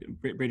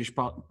British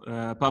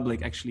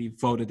public actually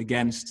voted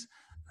against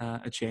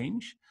a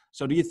change.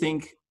 So do you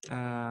think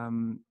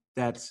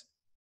that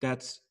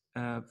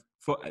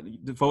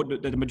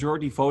the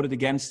majority voted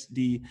against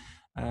the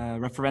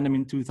referendum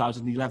in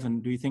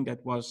 2011? Do you think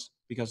that was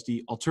because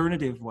the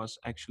alternative was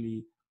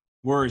actually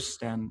worse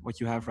than what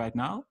you have right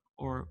now?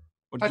 Or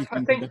what do you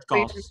think that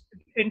caused?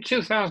 In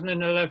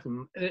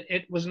 2011,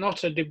 it was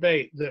not a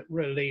debate that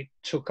really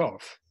took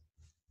off.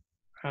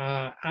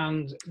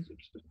 And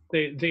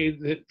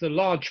the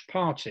large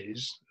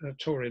parties,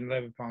 Tory and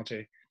Labour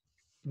Party,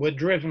 were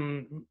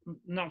driven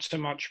not so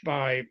much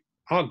by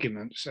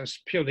arguments as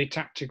purely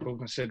tactical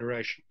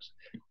considerations.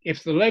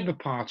 If the Labour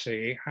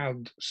Party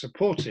had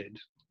supported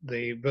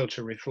the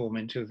voter reform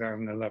in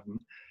 2011,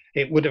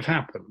 it would have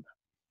happened.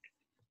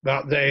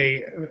 But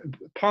they,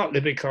 partly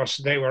because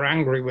they were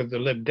angry with the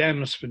Lib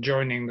Dems for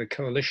joining the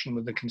coalition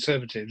with the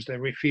Conservatives, they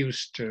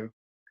refused to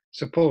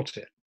support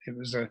it. It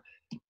was a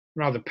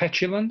rather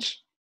petulant,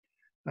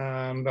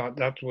 but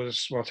that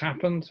was what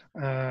happened.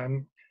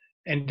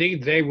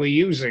 Indeed, they were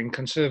using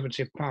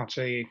Conservative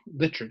Party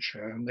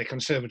literature, and the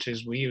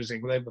Conservatives were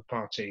using Labour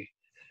Party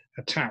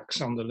attacks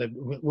on the Lib.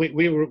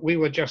 We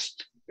were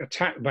just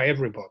attacked by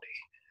everybody.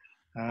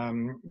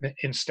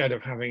 Instead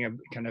of having a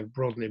kind of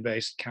broadly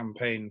based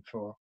campaign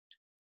for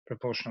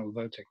proportional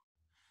voting.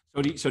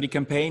 So the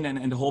campaign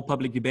and the whole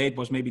public debate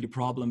was maybe the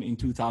problem in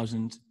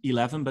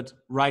 2011, but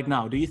right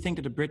now, do you think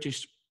that the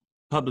British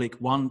public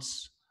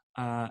wants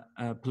a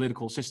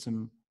political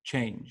system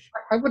change?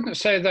 I wouldn't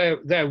say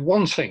they're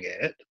wanting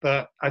it,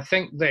 but I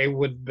think they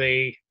would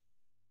be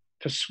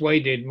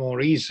persuaded more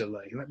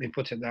easily, let me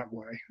put it that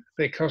way,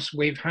 because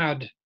we've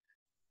had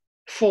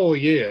 4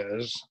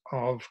 years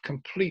of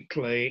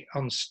completely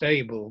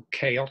unstable,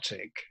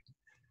 chaotic,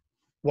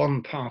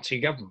 one-party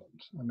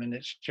government. I mean,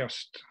 it's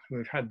just,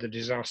 we've had the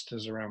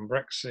disasters around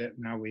Brexit.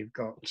 Now we've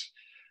got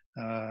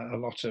a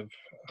lot of,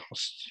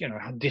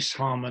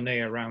 disharmony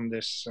around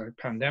this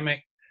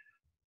pandemic.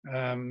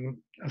 I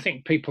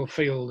think people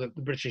feel that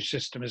the British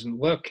system isn't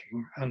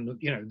working, and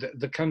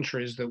the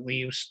countries that we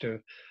used to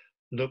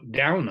look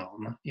down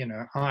on,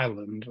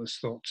 Ireland was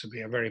thought to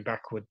be a very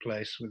backward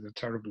place with a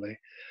terribly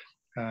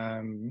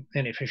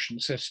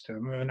inefficient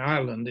system, and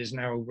Ireland is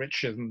now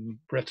richer than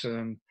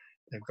Britain.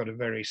 They've got a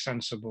very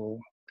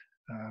sensible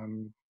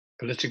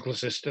political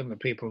system that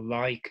people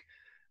like,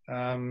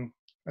 and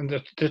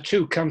the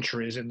two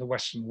countries in the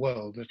Western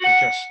world that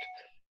are just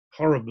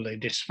horribly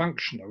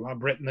dysfunctional are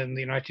Britain and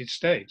the United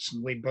States,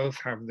 and we both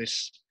have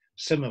this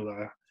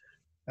similar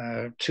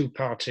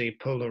two-party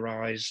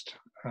polarized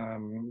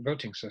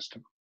voting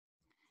system.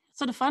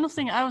 So the final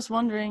thing I was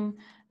wondering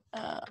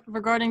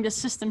regarding this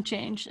system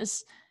change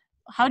is,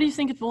 how do you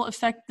think it will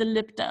affect the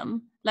Lib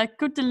Dem? Like,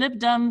 could the Lib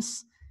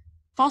Dems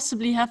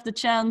possibly have the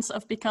chance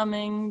of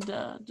becoming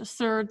the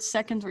third,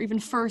 second, or even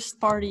first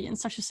party in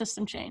such a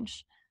system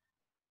change?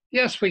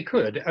 Yes, we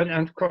could.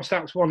 And of course,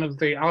 that's one of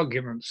the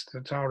arguments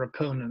that our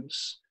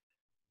opponents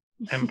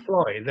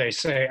employ. They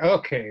say,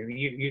 okay,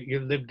 you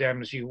Lib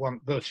Dems, you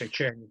want voter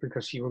change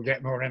because you will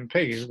get more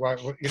MPs. Why,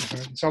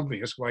 it's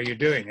obvious why you're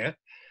doing it.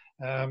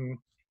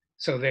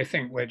 So they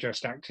think we're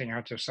just acting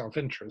out of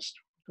self-interest,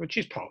 which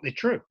is partly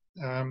true.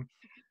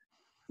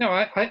 No,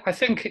 I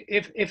think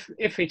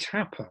if it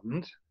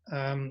happened,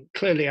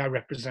 clearly our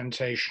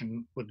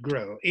representation would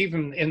grow,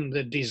 even in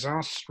the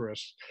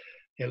disastrous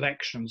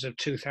elections of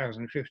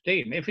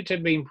 2015. If it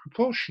had been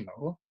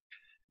proportional,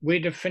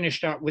 we'd have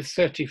finished up with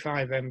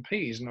 35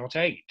 MPs, not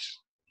 8.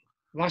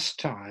 Last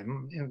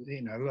time,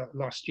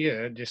 last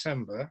year,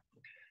 December,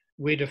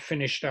 we'd have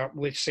finished up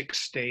with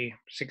 60,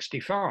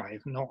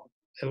 65, not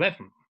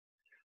 11.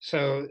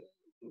 So,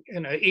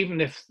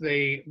 even if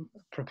the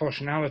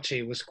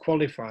proportionality was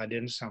qualified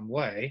in some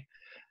way,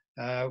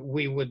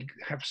 we would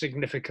have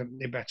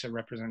significantly better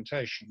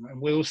representation.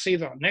 And we'll see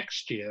that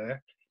next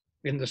year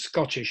in the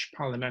Scottish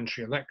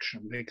parliamentary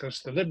election, because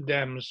the Lib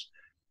Dems'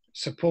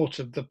 support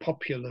of the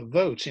popular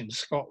vote in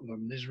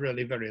Scotland is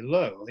really very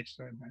low. It's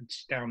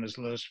down as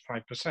low as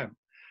 5%.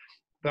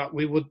 But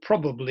we would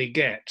probably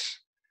get,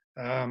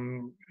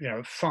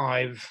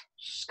 5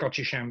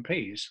 Scottish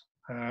MPs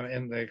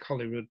in the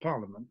Holyrood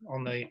Parliament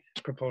on the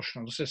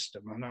proportional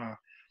system. And our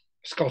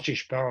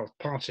Scottish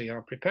party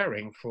are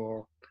preparing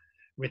for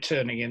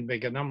returning in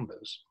bigger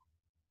numbers.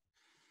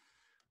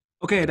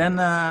 Okay, then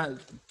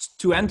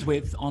to end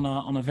with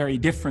on a very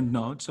different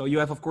note. So you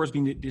have, of course,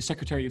 been the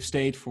Secretary of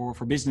State for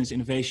Business,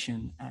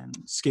 Innovation and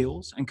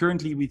Skills. And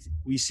currently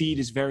we see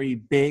this very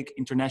big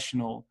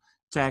international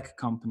tech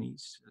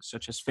companies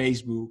such as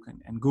Facebook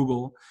and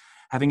Google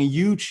having a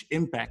huge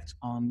impact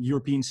on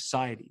European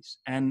societies.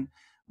 And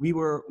we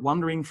were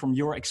wondering, from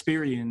your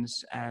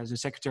experience as a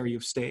Secretary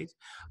of State,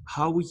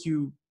 how would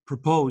you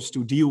propose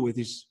to deal with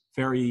these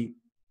very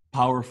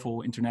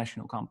powerful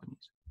international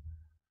companies?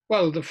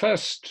 Well, the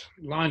first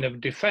line of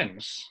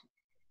defense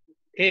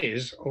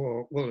is,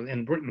 or well,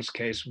 in Britain's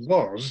case,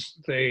 was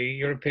the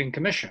European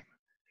Commission.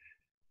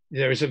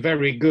 There is a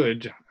very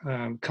good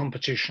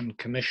competition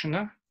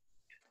commissioner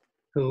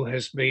who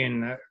has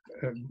been,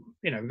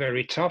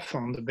 very tough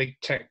on the big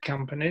tech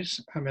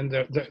companies. I mean,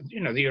 the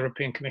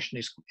European Commission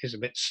is a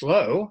bit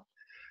slow,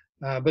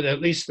 but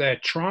at least they're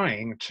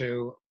trying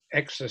to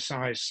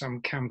exercise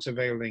some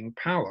countervailing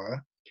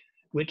power,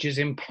 which is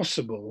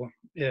impossible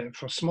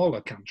for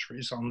smaller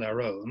countries on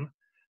their own.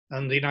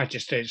 And the United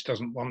States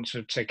doesn't want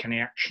to take any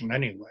action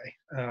anyway.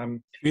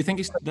 Do you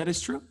think that is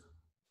true?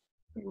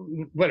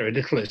 Very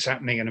little is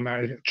happening in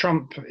America.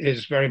 Trump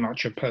is very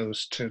much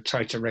opposed to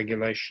tighter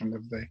regulation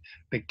of the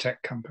big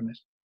tech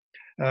companies.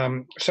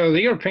 So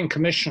the European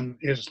Commission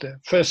is the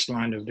first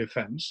line of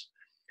defense.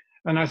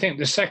 And I think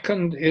the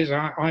second is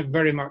I'm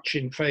very much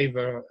in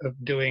favor of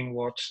doing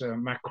what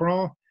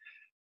Macron,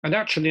 and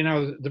actually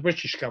now the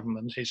British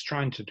government is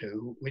trying to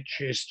do, which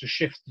is to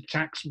shift the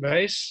tax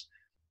base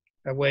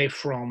away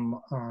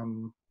from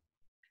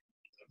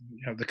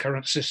the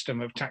current system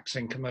of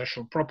taxing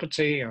commercial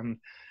property, and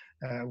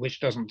which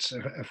doesn't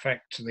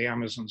affect the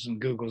Amazons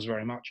and Googles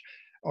very much,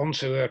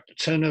 onto a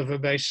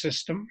turnover-based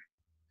system.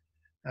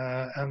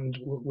 And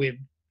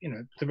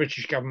the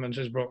British government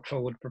has brought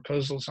forward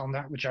proposals on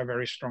that, which I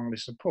very strongly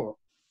support.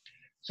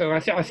 So I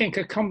think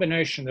a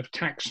combination of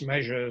tax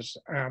measures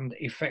and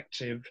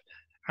effective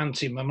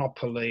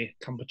anti-monopoly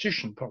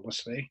competition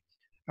policy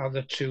are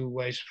the two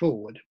ways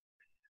forward.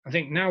 I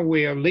think now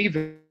we are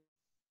leaving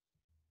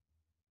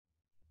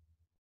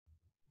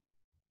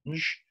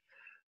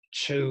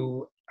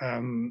to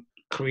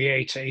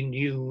create a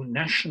new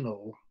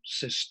national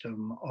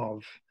system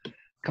of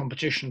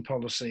competition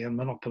policy and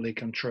monopoly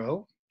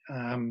control.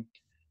 And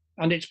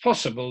it's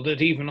possible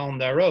that even on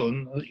their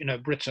own,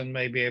 Britain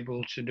may be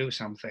able to do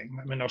something.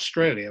 I mean,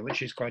 Australia,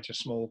 which is quite a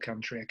small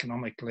country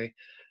economically,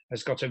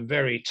 has got a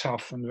very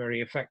tough and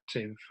very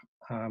effective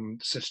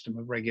system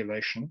of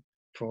regulation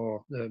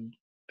for the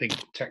big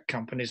tech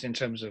companies in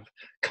terms of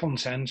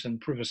content and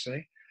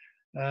privacy.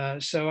 How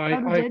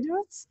do they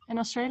do it in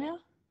Australia?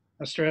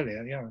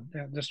 Australia, yeah.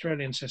 The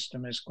Australian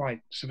system is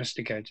quite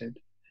sophisticated.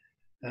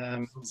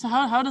 So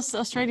how does the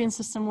Australian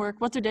system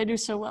work? What do they do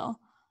so well?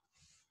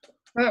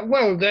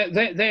 Well,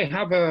 they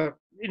have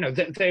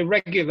they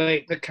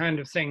regulate the kind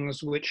of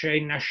things which a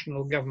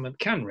national government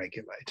can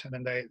regulate. I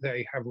mean,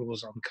 they have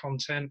rules on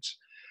content.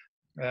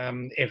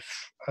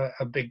 If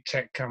a big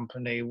tech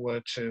company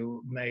were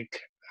to make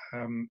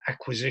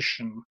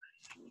acquisition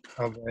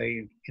of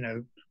a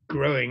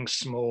growing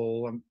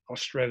small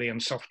Australian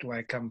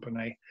software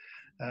company,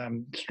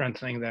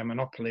 strengthening their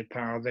monopoly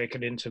power, they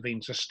could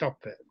intervene to stop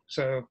it.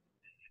 So,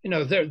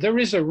 there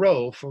is a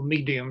role for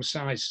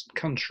medium-sized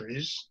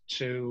countries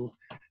to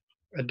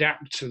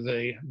adapt to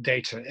the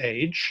data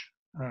age,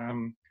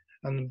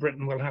 and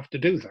Britain will have to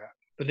do that.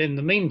 But in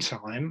the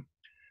meantime,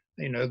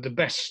 the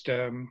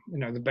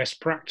best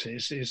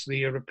practice is the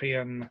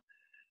European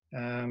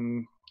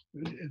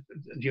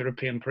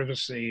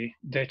privacy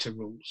data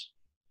rules.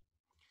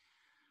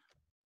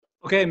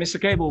 Okay, Mr.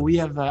 Cable, we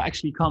have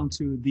actually come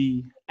to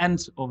the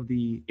end of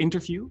the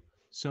interview.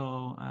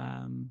 So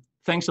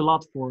thanks a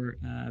lot for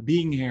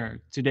being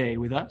here today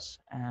with us.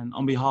 And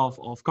on behalf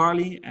of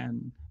Carli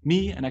and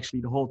me, and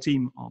actually the whole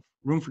team of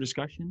Room for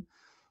Discussion,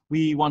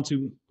 we want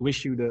to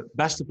wish you the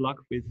best of luck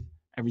with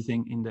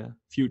everything in the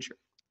future.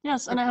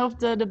 Yes, and I hope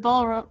the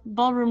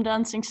ballroom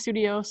dancing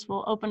studios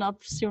will open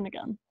up soon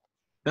again.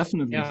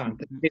 Definitely. Yeah,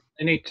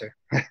 they need to.